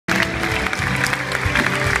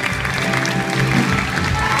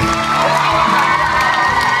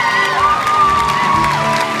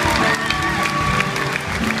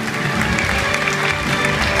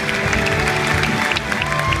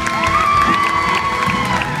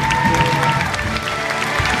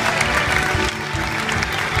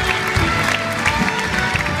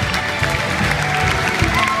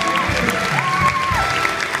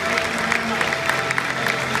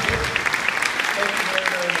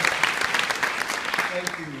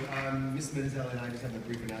thank you. Miss Menzel and I just have a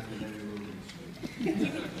brief announcement and then we will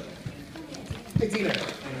Idina.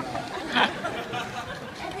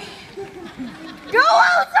 Go,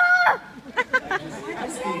 Elsa!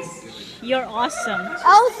 You're awesome.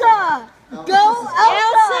 Elsa! Go,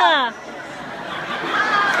 Elsa!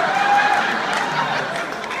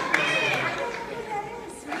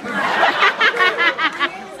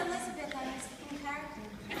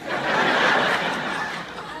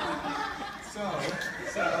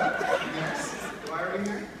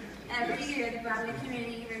 Every year, the Broadway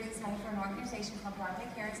community raises money for an organization called Broadway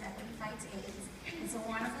Cares Equity Fights AIDS. It's a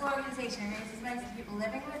wonderful organization. It raises money for people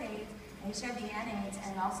living with AIDS, HIV and AIDS,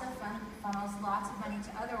 and it also funnels lots of money to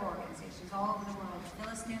other organizations all over the world.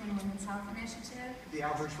 Phyllis Newman Women's Health Initiative, the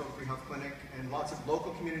Albert Free Health Clinic, and lots of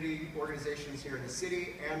local community organizations here in the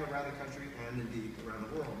city and around the country and indeed around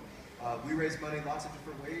the world. We raise money lots of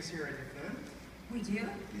different ways here at IFTHEN. We do?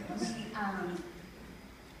 Yes.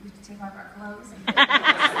 We take off our clothes and I'm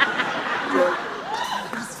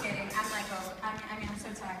just kidding. I'm like, oh, I mean, I'm so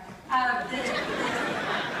tired.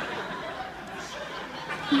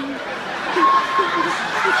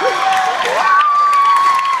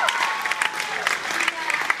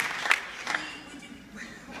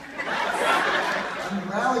 I'm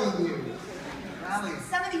rallying you. Rally.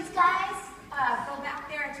 Some of these guys go back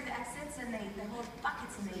there to the exits and they hold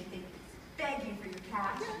buckets and they beg you for your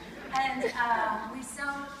cash. And we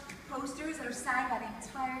sell posters that are signed by the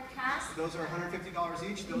entire cast. Those are $150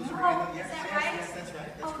 each. Those No, are is yes, that yes, right? yes, that's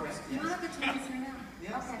right. That's correct. You Yes. look at me right now.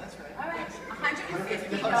 Yes, okay. that's right. All right, Yes.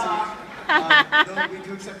 $150. We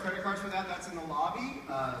do accept credit cards for that. That's in the lobby.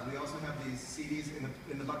 We also have these CDs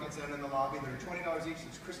in the buckets and in the lobby. They're $20 each.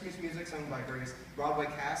 It's Christmas music sung by various Broadway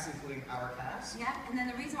casts, including our cast. Yeah, and then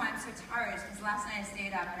the reason why I'm so tired is because last night I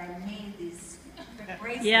stayed up and I made these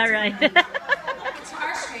bracelets. Yeah, right.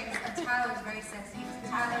 Guitar strings. Tyler's very sexy.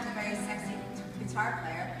 Tyler's a very sexy guitar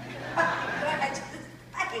player. But I just,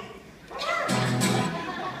 hey.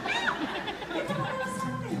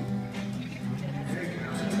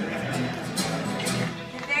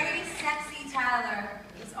 The very sexy Tyler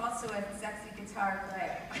is also a sexy guitar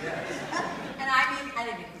player. Yes. And I didn't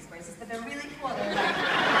make these bracelets, but they're really cool. They're like,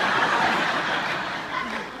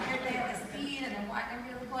 they have a speed and they're wide and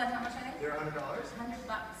really cool. And how much are they? They're $100.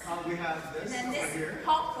 $100. We have this And then over this here.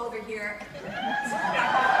 Hulk over here.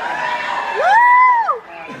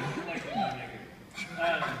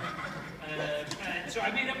 So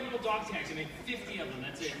I made up little dog tags. I made 50 of them.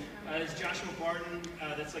 That's it. It's Joshua Barton.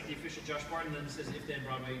 That's like the official Josh Barton. Then it says IFTHEN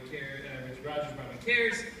Broadway Cares, Richard Rogers Broadway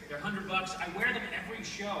Cares. They're $100. I wear them every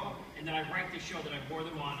show, and then I write the show that I wore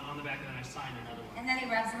them on the back, and then I sign another one. And then he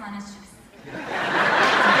rubs them on his chest. Thank you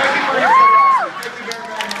for your generosity. Thank you very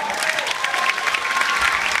much.